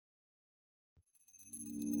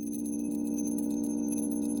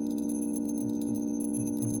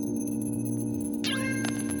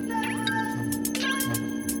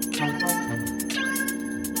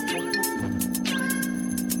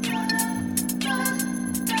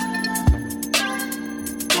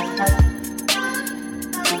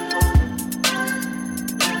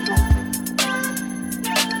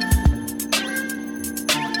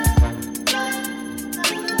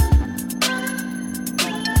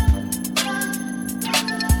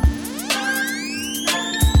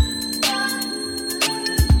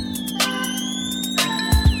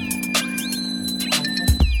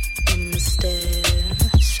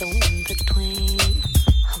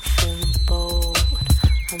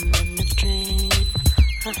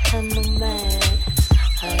am no man,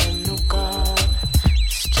 I am no god.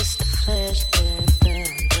 It's just a flesh that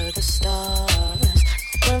under the stars.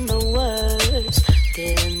 When the words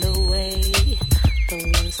get in the way, the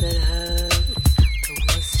ones that hurt, the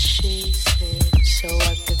ones that she said. So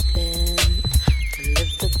I give in to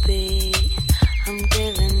live the beat. I'm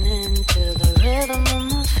giving in to the rhythm of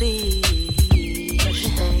my feet. Push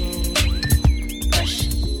they, push,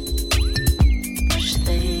 push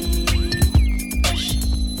they, push,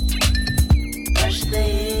 push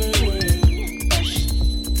they, push,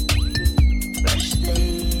 push they,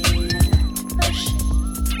 push.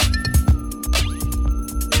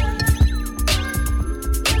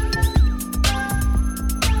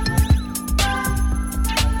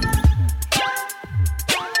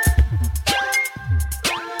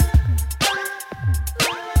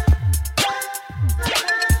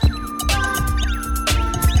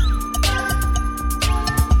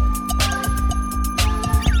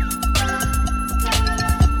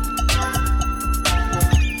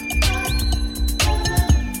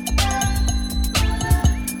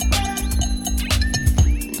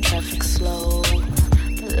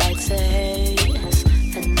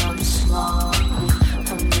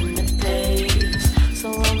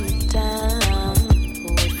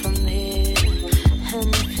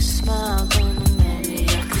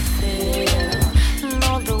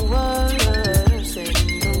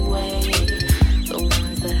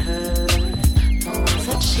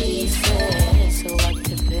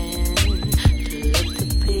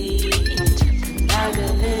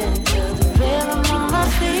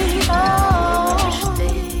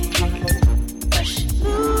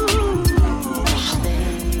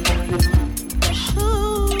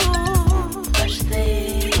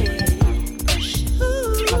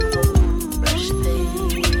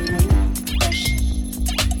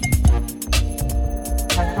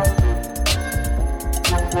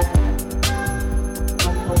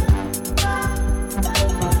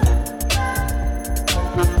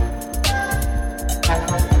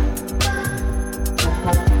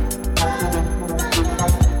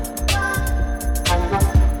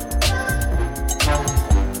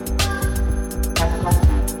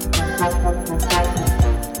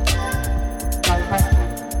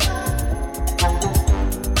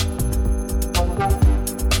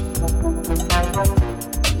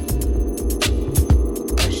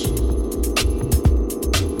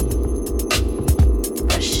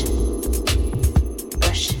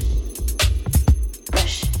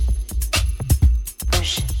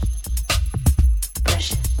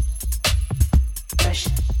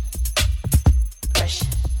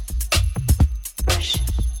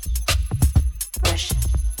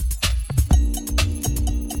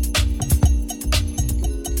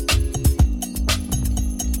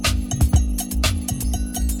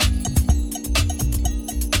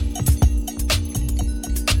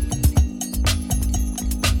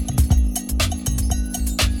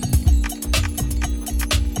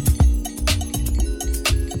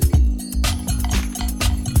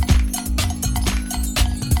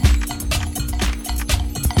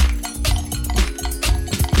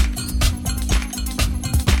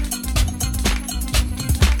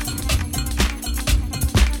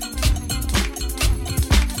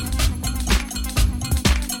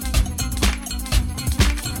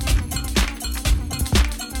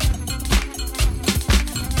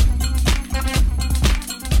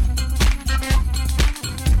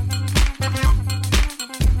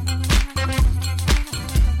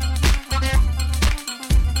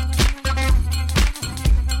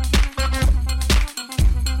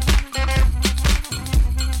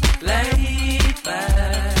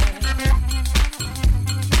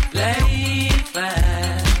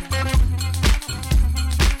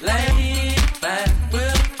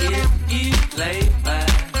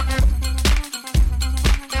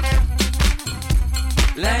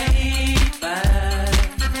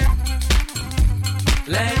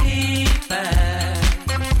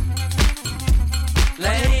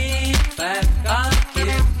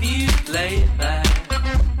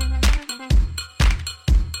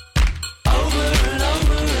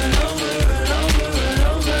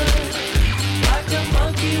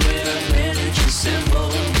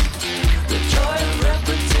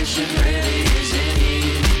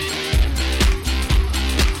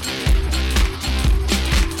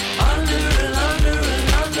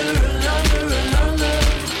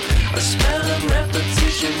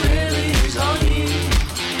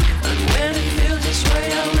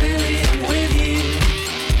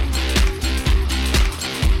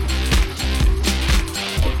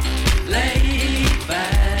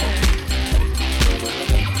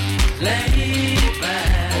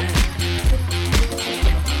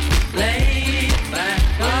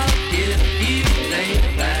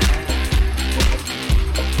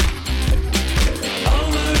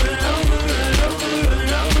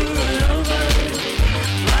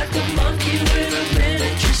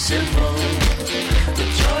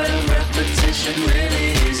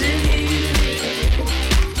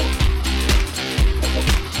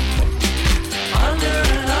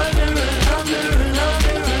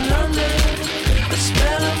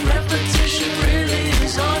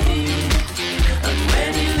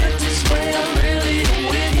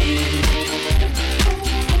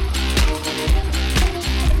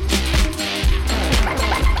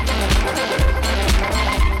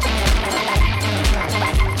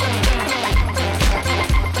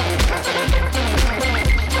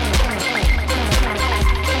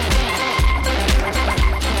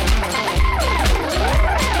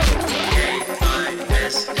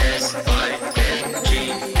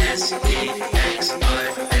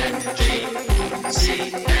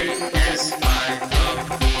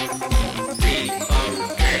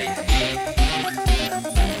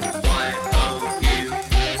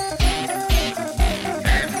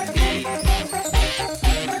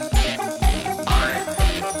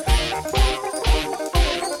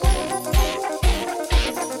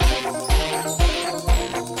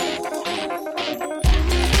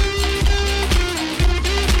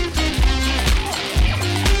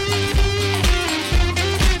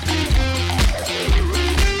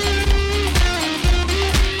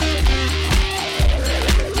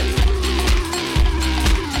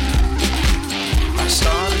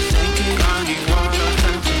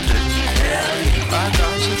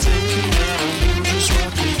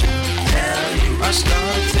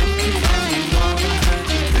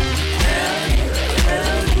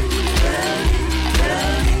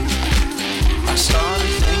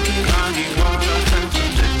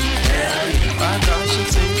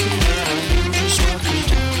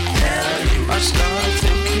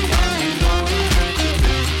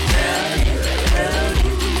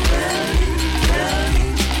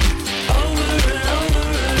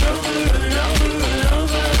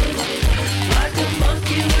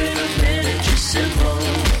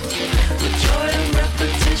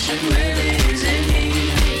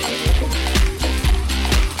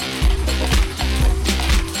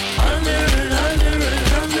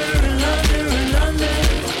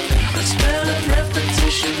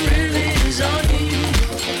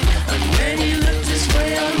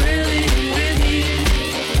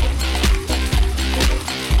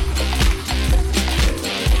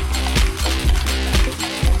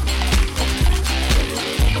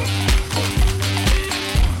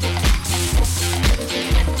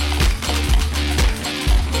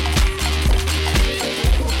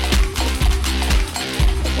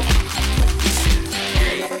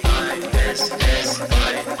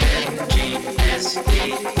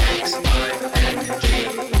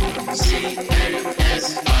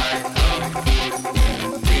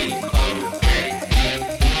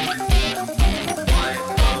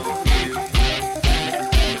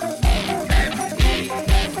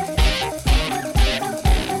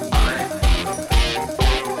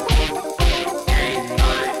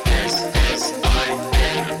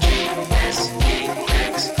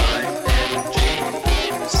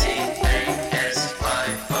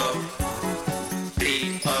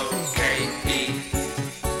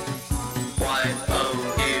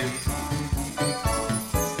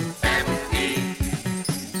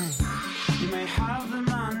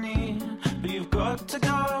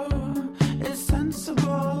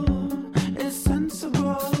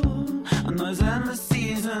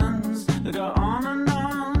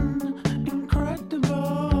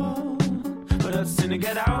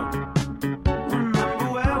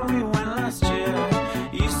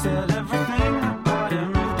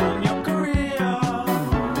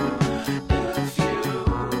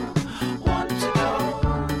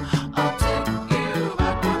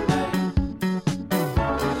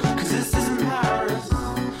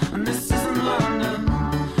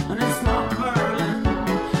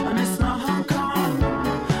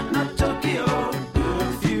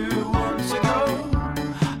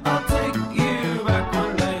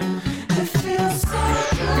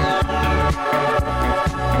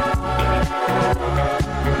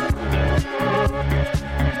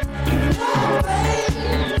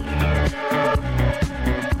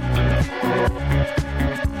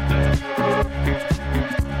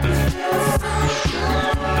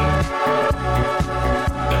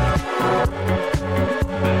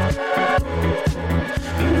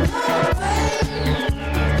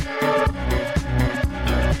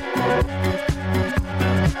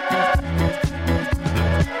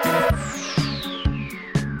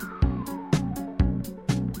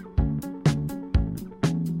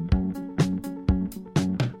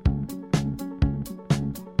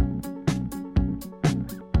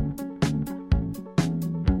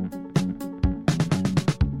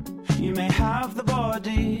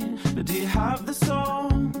 body, but do you have the soul?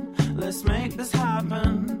 Let's make this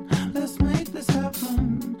happen. Let's make this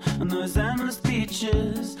happen. And those endless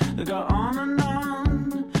beaches that go on and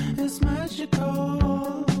on, it's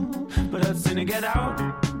magical. But I'd sooner get out.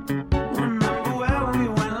 Remember where we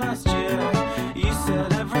went last year? You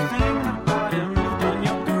said everything about him moved on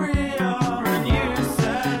your career, and you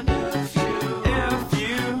said if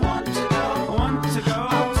you want to go,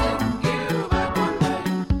 I'll take you back one day.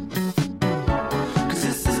 'Cause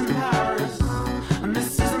this isn't Paris, and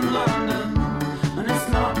this isn't London, and it's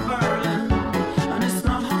not Berlin, and it's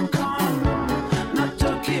not Hong Kong, not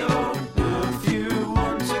Tokyo. If you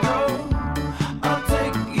want to go, I'll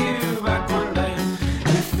take you back one day.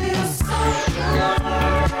 It feels so good.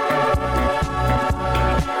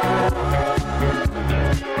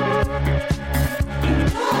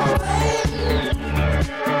 Oh, baby.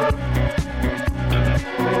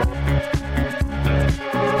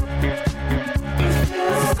 It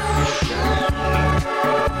feels so good.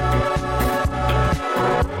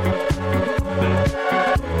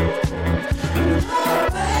 Oh,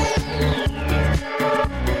 baby.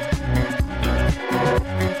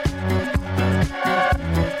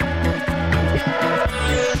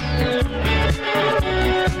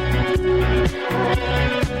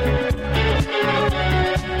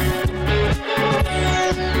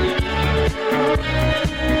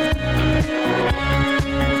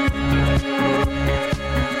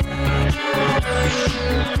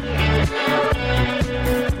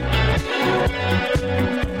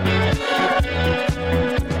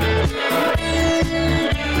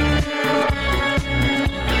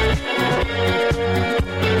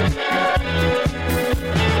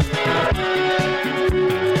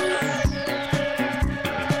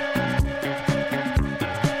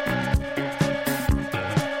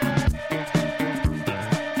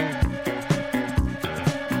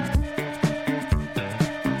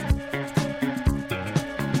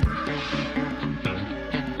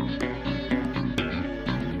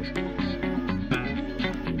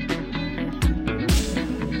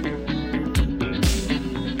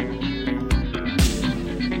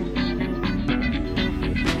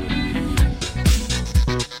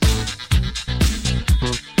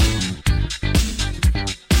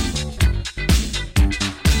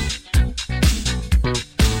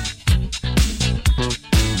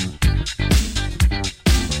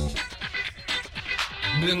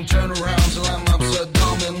 Didn't turn around till I'm upside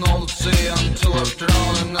down in all the sea until I've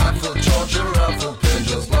drowned and I feel torture, I feel pain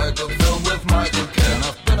just like a film with Michael Caine.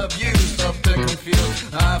 I've been abused, I've been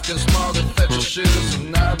confused, I've been smart and fetch your shoes,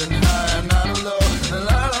 and I've been high and I don't know, and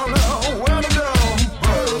I don't know where to go.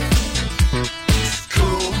 Birth,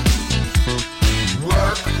 school,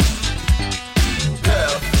 work,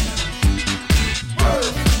 death.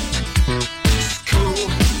 Birth, school,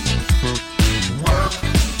 work,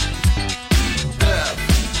 death.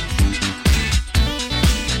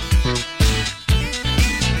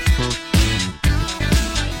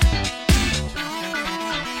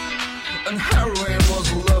 And heroin was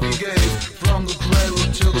the love you gave, from the cradle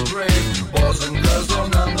to the grave. Boys and girls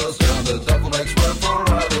don't understand, the devil makes way for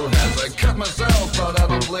idle hands. I cut myself, but I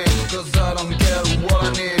don't bleed, 'cause I don't get what I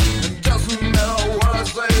need. It doesn't matter what I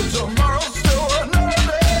say, tomorrow's still another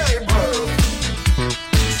day. Birth,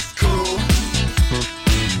 school,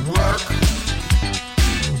 work,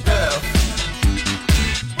 death.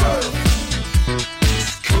 Birth,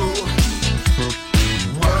 school,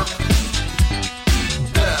 work,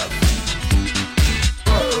 death.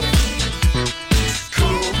 Birth,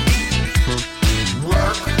 school,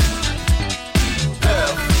 work,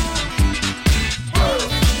 death.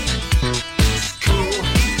 Birth, school,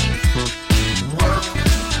 work,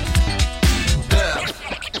 death.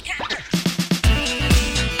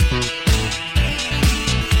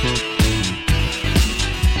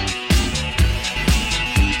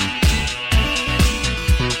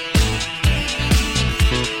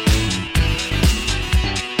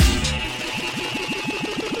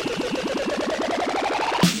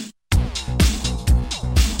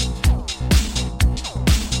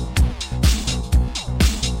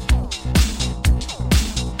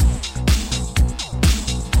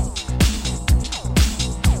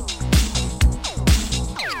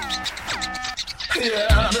 Yeah,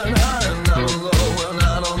 I've been high and I'm low and I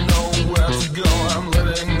don't know where to go. I'm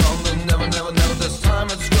living on the never, never, never. This time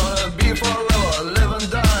it's gonna be forever. Live and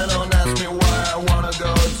die, don't ask me why I wanna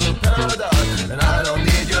go to paradise. And I don't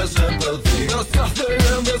need your sympathy, 'cause nothing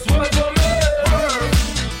in this world for me. Work,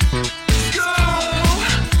 school,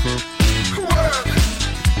 work,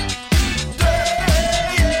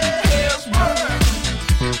 days. Work,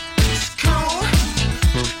 school,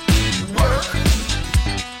 work,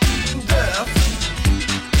 death.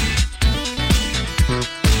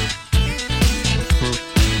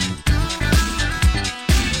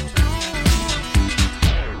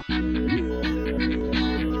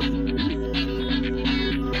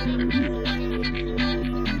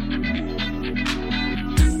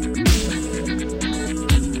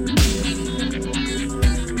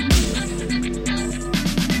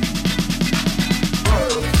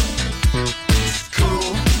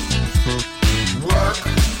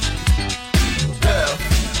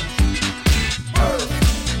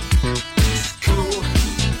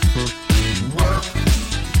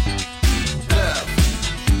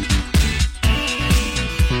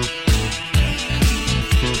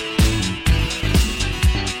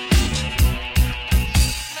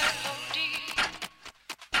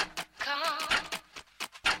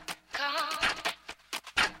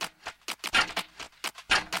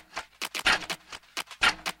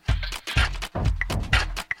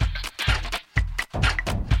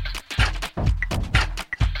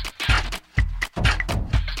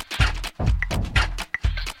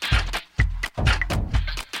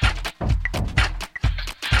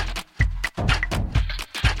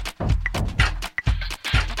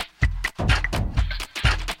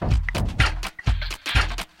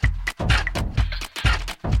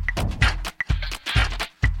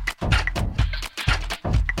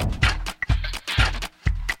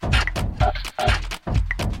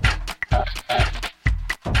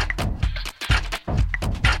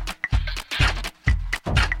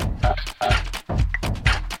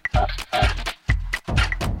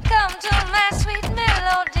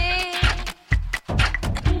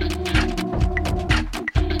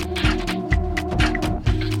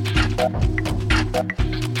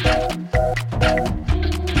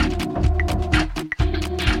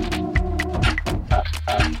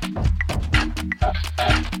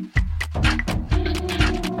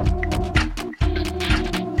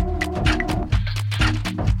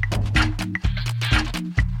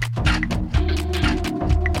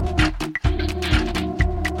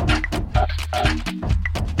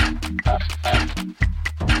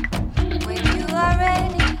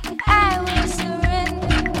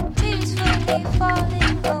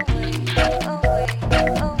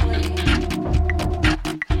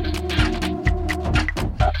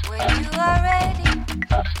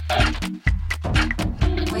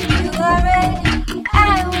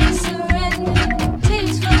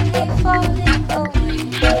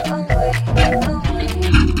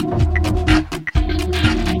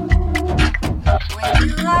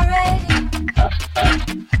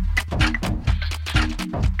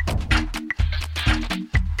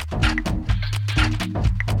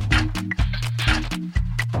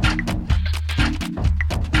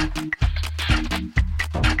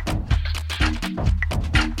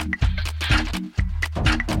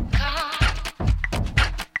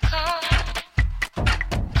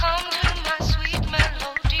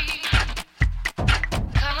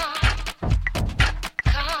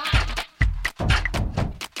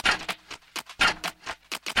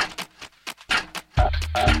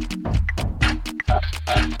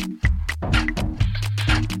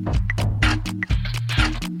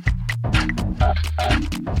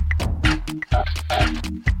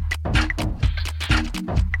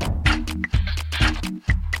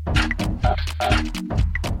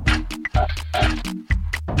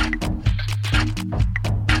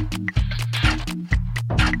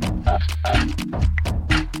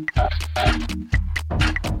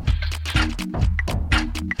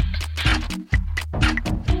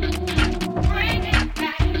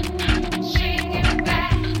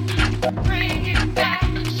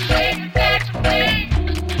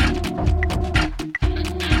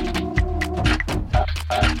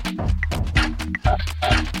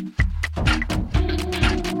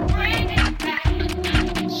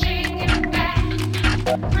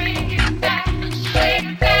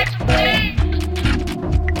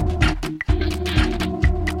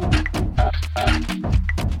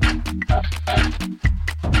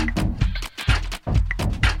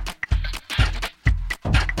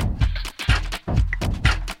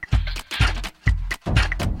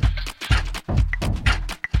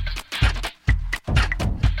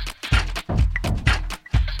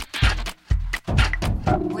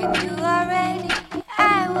 When you are ready,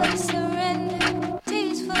 I will surrender,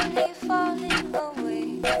 peacefully falling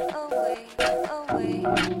away, away, away.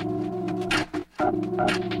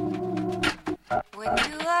 When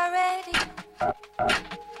you are ready,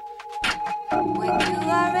 when you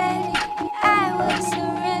are ready, I will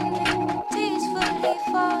surrender, peacefully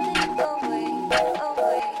falling away,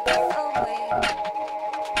 away, away.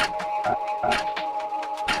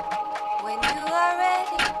 When you are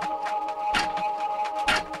ready,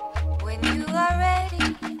 when you are ready,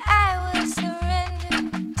 I will surrender,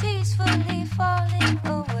 peacefully falling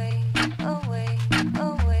away, away,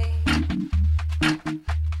 away.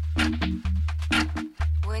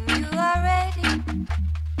 When you are ready,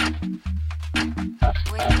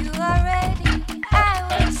 when you are ready, I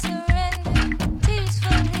will surrender,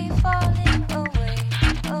 peacefully falling away,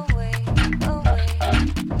 away, away.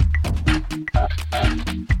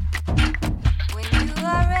 When you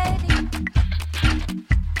are ready,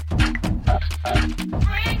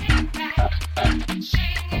 bring it back,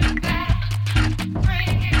 shake it back,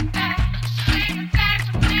 bring it back, shake it back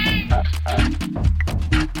to me.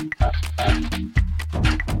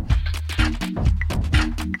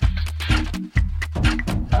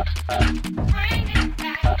 Bring it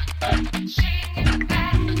back, shake it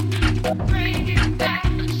back, bring it back,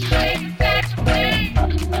 shake it back to me.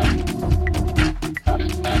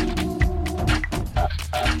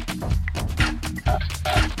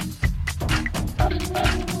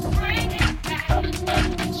 Bring it back,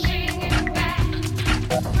 shake it back,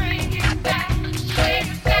 bring it back, shake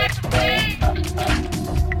it back to me.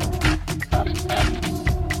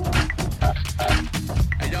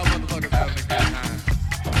 Hey, y'all motherfuckers having a good time.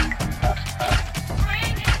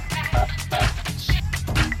 Bring it back,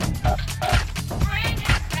 bring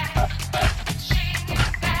it back, shake it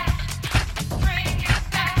back, bring it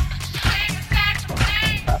back, shake it back to me.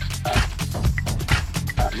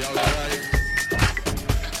 Y'all alright?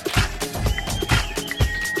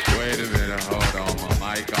 Wait a minute, hold on.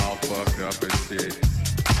 My mic all fucked up and shit.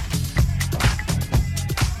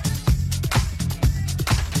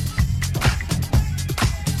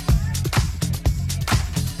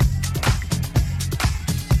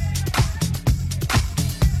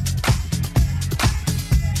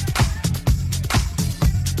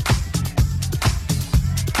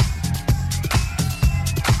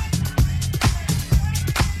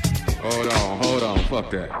 Hold on, fuck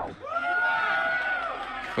that.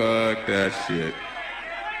 Fuck that shit.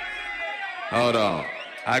 Hold on.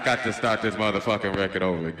 I got to start this motherfucking record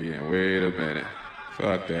over again. Wait a minute.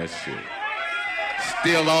 Fuck that shit.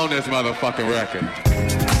 Still on this motherfucking record.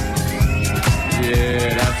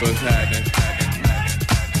 Yeah, that's what's happening.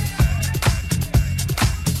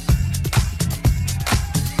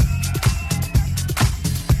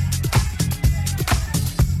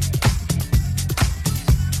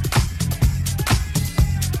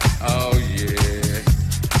 Oh yeah.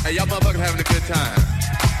 Hey, y'all motherfuckers having a good time.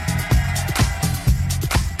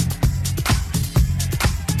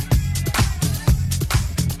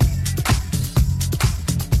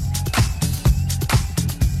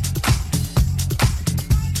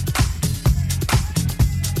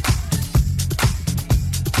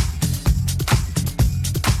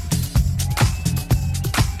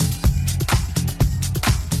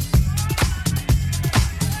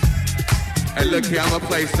 Hey, look here, I'm gonna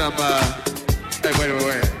play some, hey,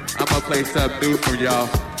 wait. I'm gonna play something new for y'all.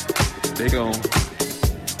 They gon',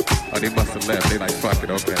 oh, they must have left. They like, fuck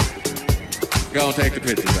it, okay. Go on, take the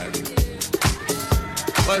picture, baby.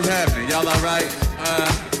 What's happening? Y'all alright?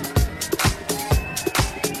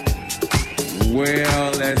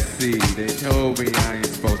 Well, let's see. They told me I ain't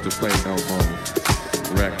supposed to play no more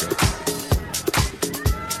records.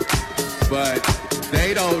 But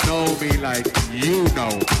they don't know me like you know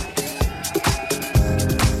me.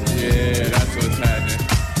 Yeah, that's what's happening.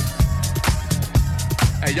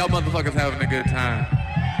 Hey, y'all motherfuckers having a good time.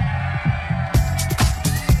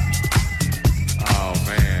 Oh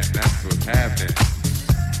man, that's what's happening.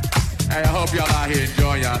 Hey, I hope y'all out here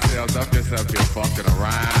enjoying yourselves. I'm just up here fucking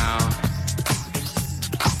around.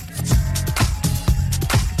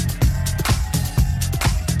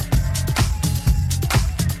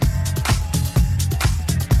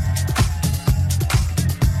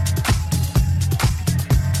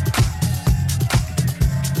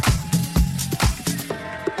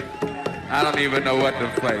 I don't even know what to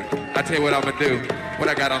play. I tell you what I'm gonna do. What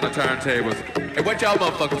I got on the turntables. Hey, what y'all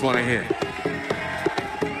motherfuckers wanna hear?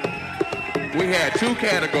 We had two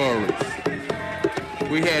categories.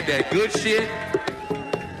 We had that good shit,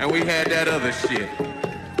 and we had that other shit.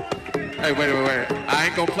 Hey, wait. I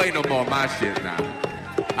ain't gonna play no more of my shit now.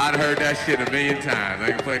 I'd heard that shit a million times. I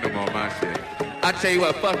ain't gonna play no more of my shit. I tell you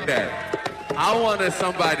what, fuck that. I wanted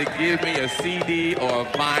somebody to give me a CD or a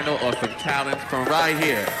vinyl or some talents from right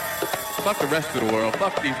here. Fuck the rest of the world.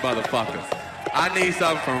 Fuck these motherfuckers. I need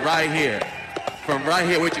something from right here. From right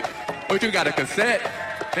here. What you got, a cassette?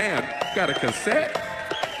 Damn, you got a cassette?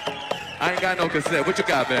 I ain't got no cassette. What you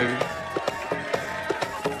got, baby?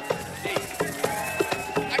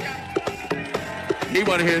 He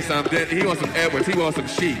want to hear something. He wants some Edwards. He wants some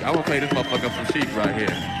Chic. I want to play this motherfucker some Chic right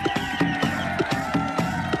here.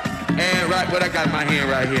 And right, what I got in my hand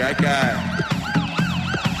right here, I got,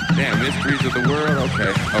 damn, Mysteries of the World.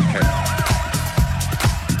 Okay.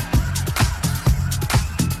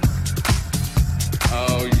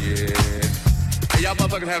 Oh yeah. Hey, y'all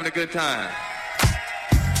motherfuckers having a good time.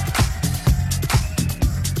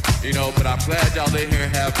 You know, but I'm glad y'all in here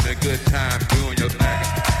having a good time doing your thing.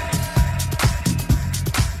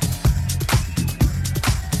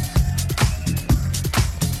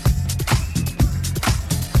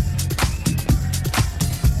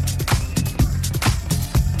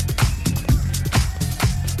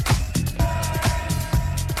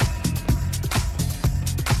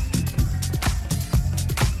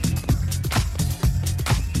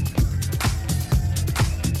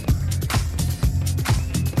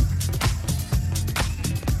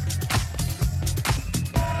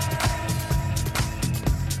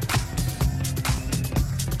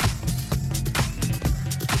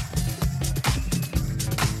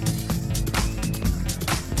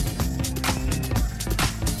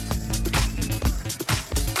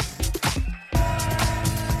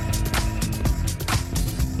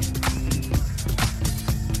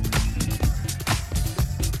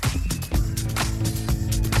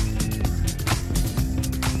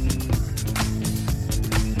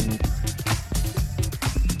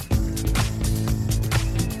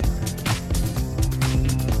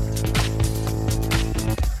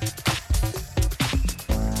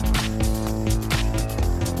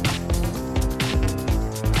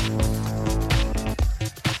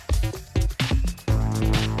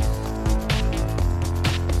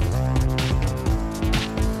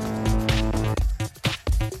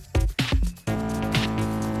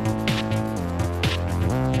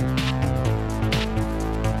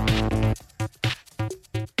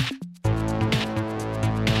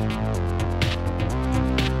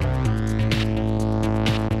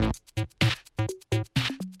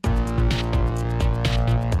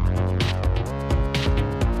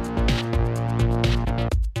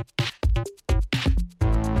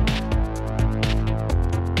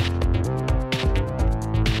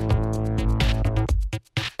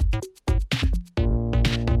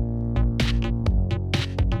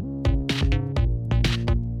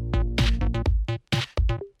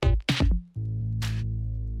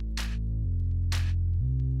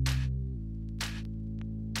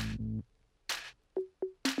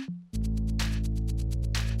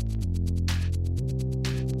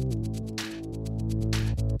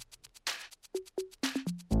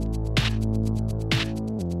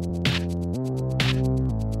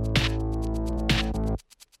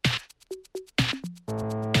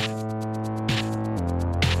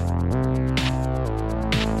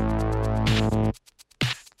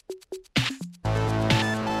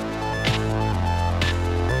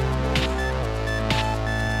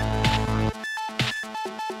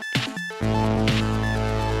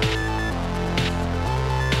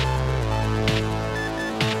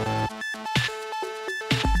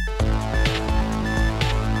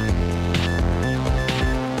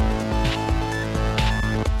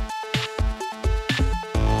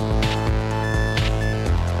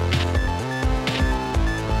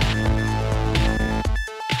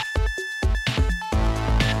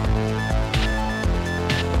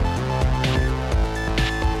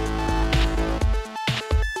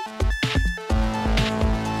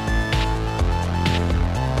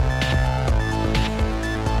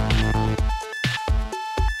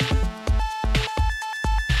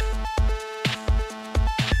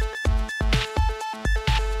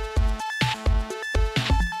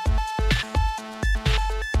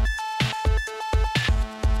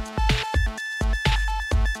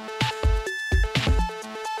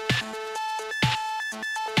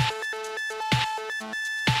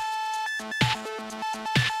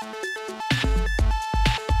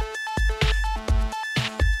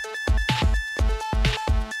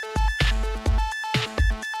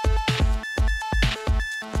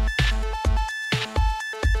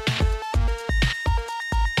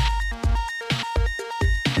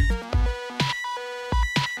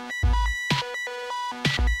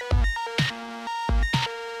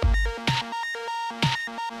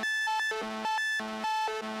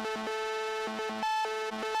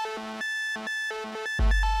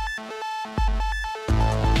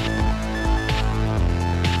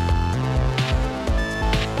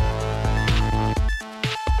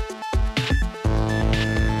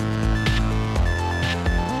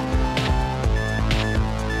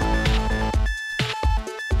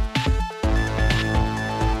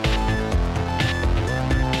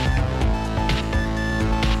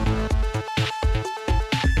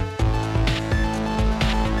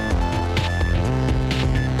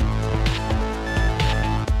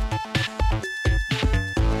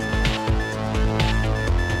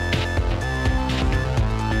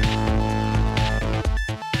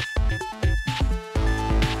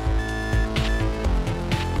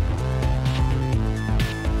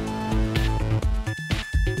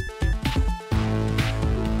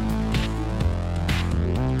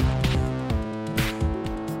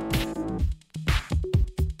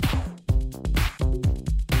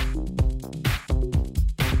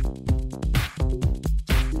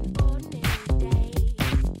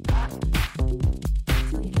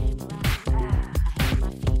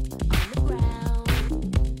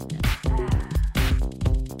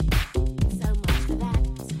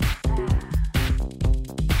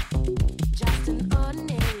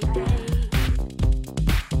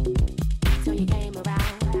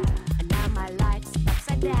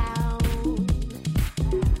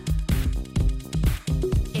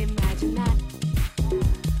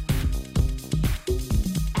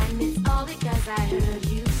 I heard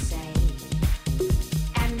you say,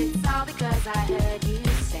 and it's all because I heard you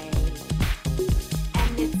say,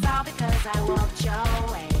 and it's all because I walked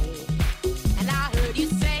your way. And I heard you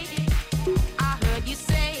say, I heard you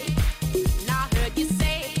say, and I heard you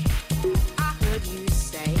say, I heard you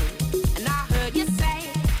say, and I heard you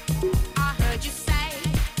say, I heard you say,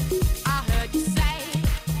 I heard you say,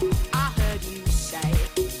 I heard you say,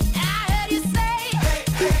 and I heard you say,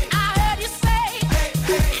 I heard you say,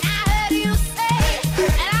 and I heard you say,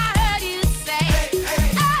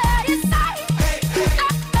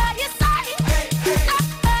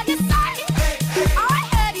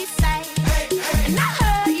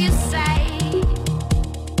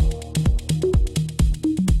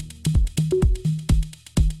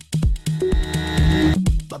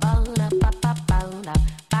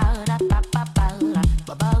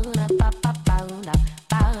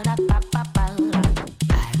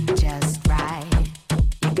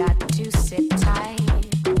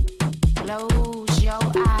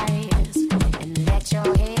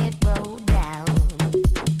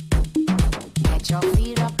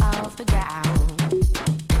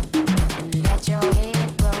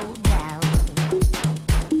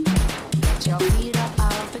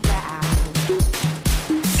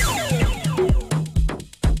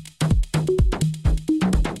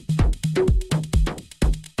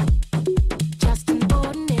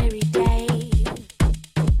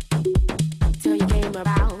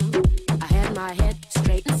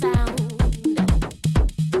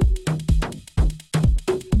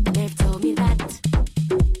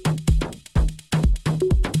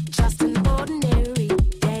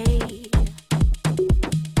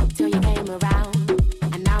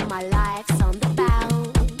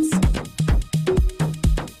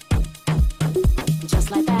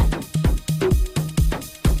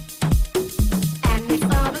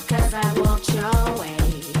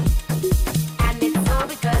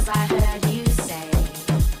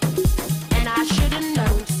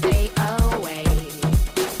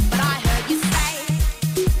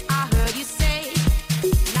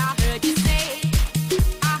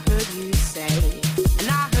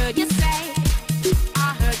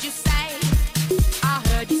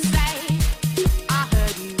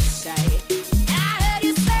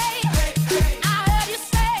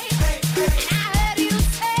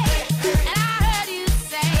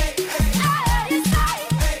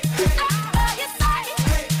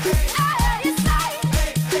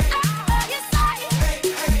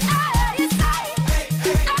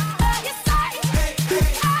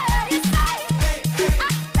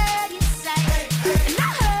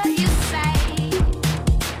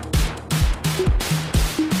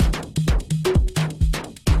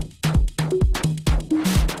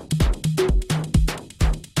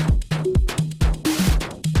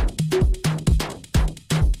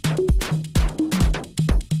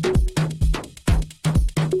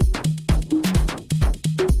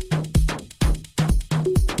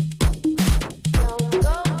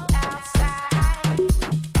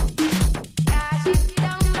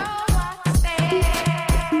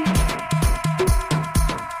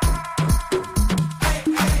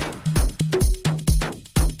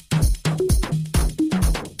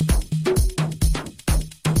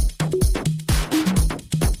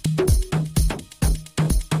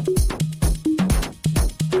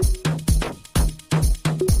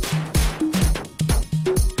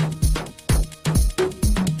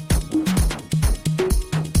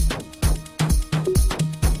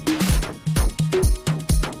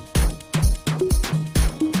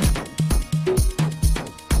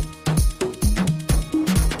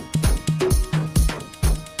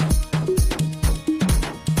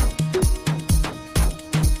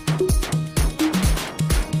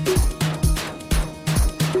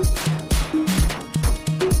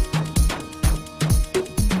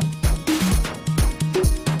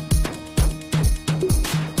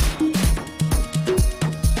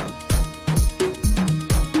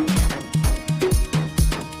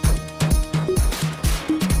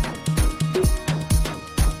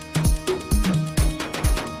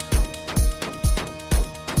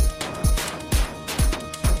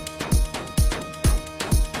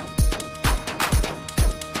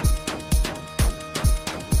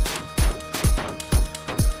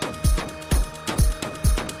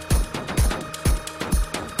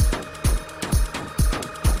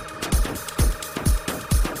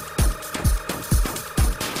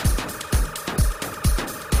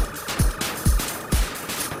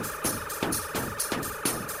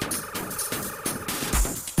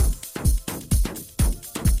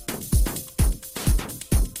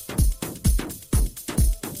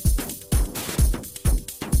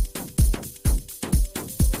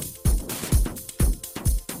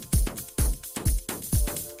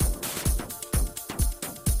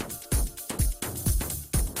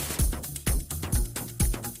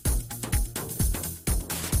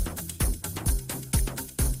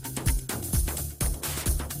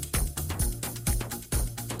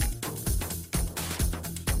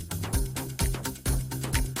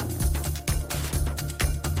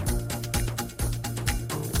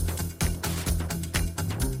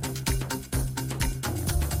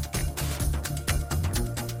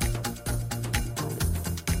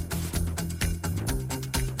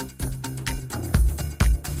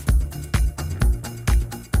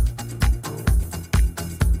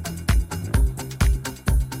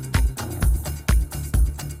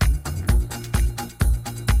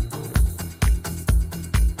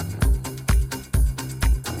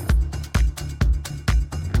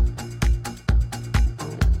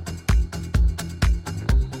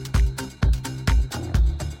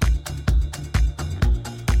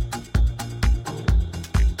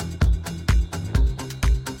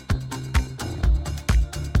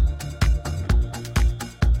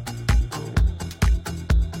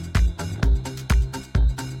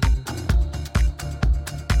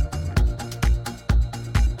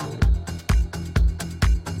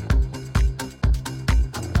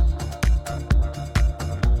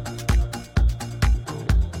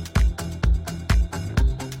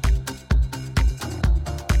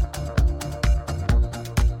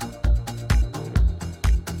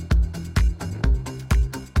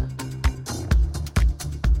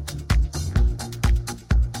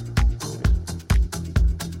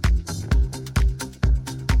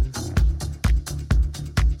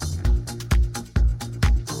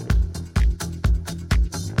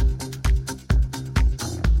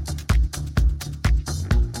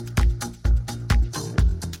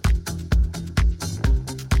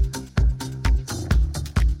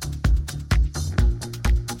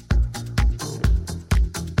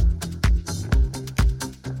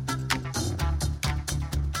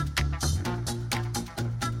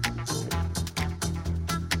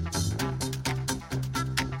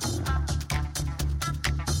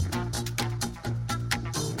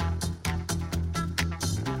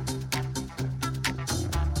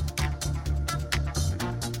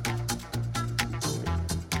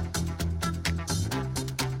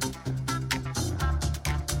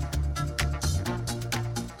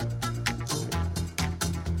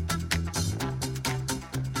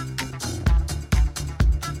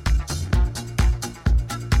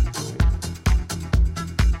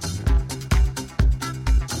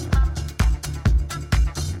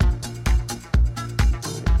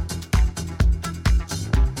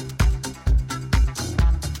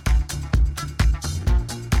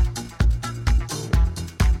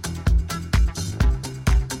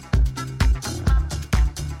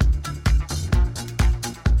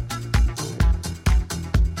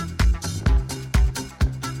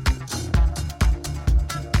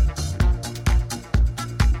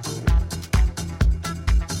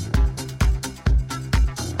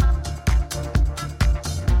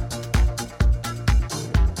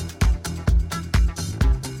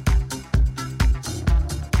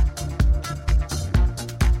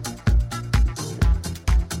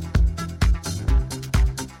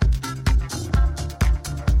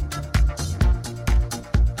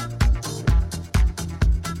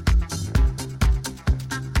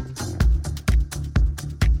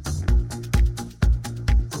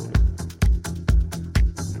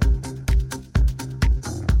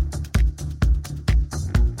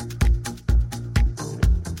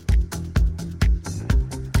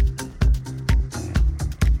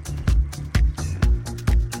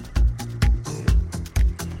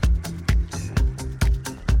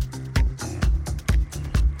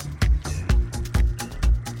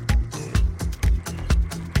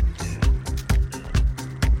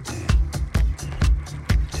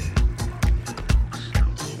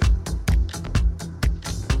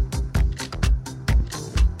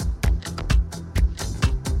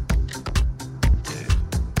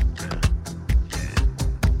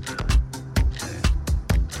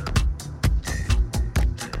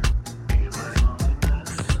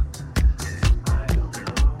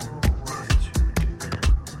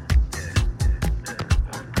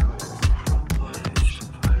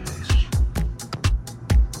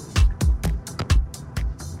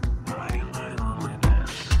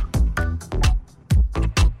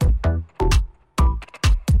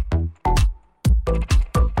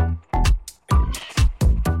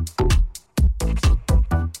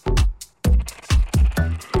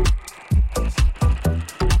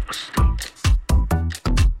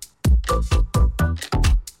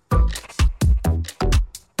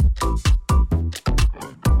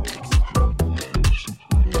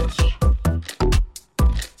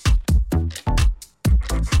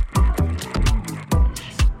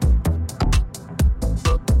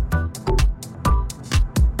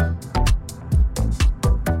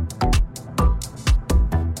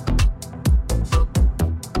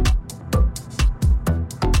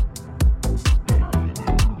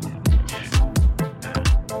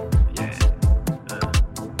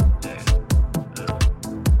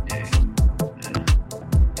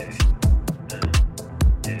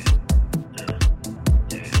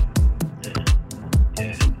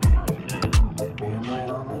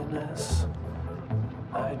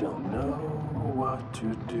 what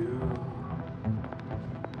to do.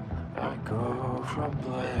 I go from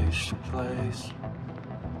place to place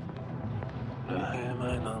to hear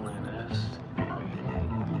my loneliness.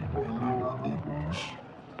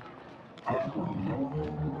 I don't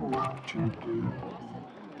know what to do.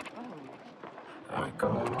 I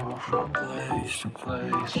go from place to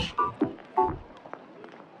place.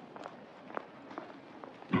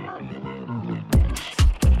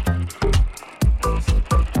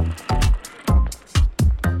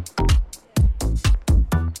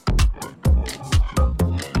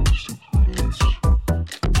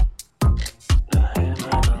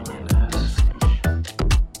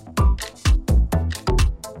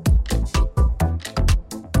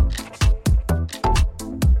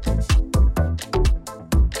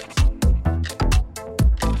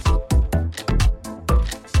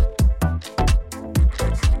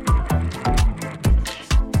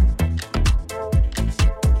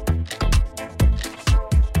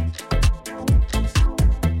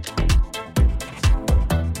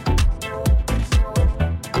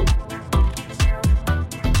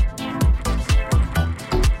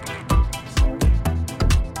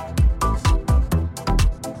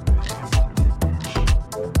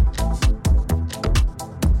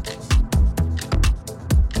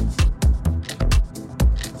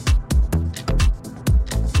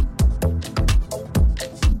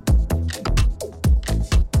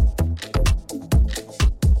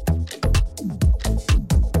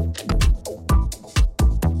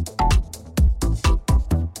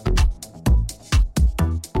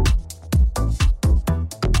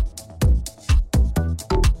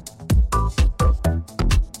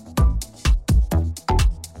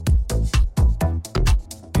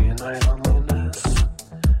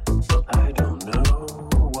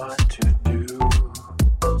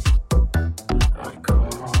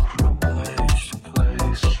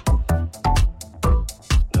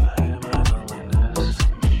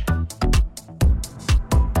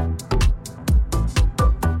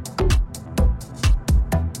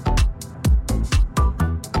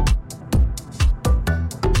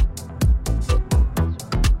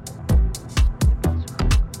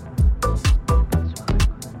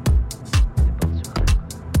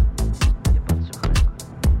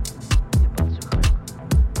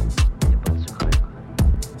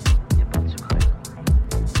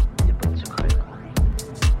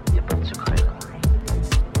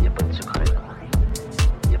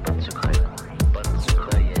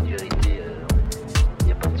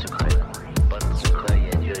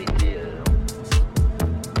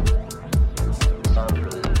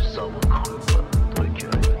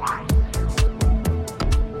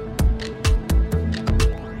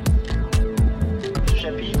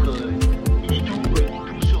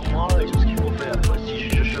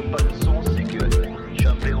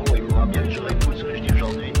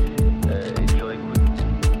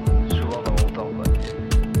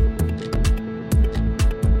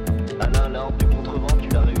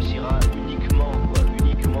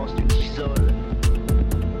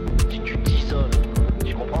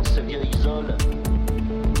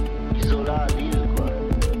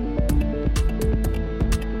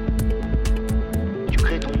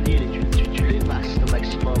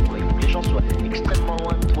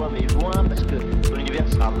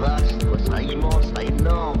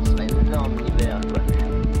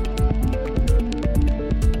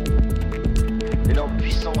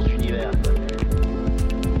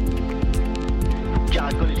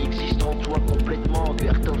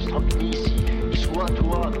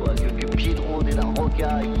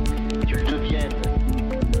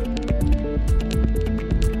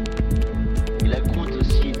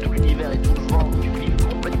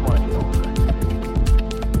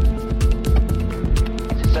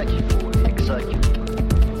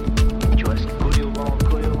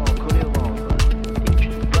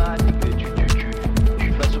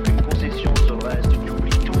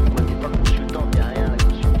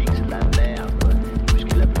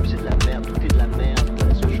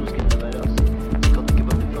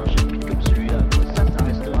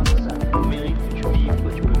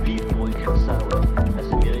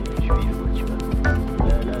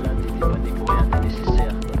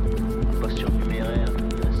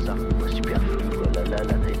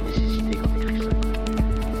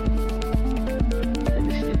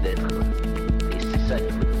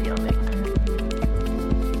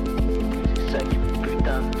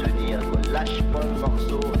 Lâche pas le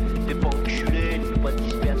morceau, t'es pas enculé, tu fais pas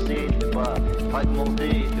disperser, tu fais pas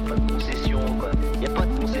fragmenter.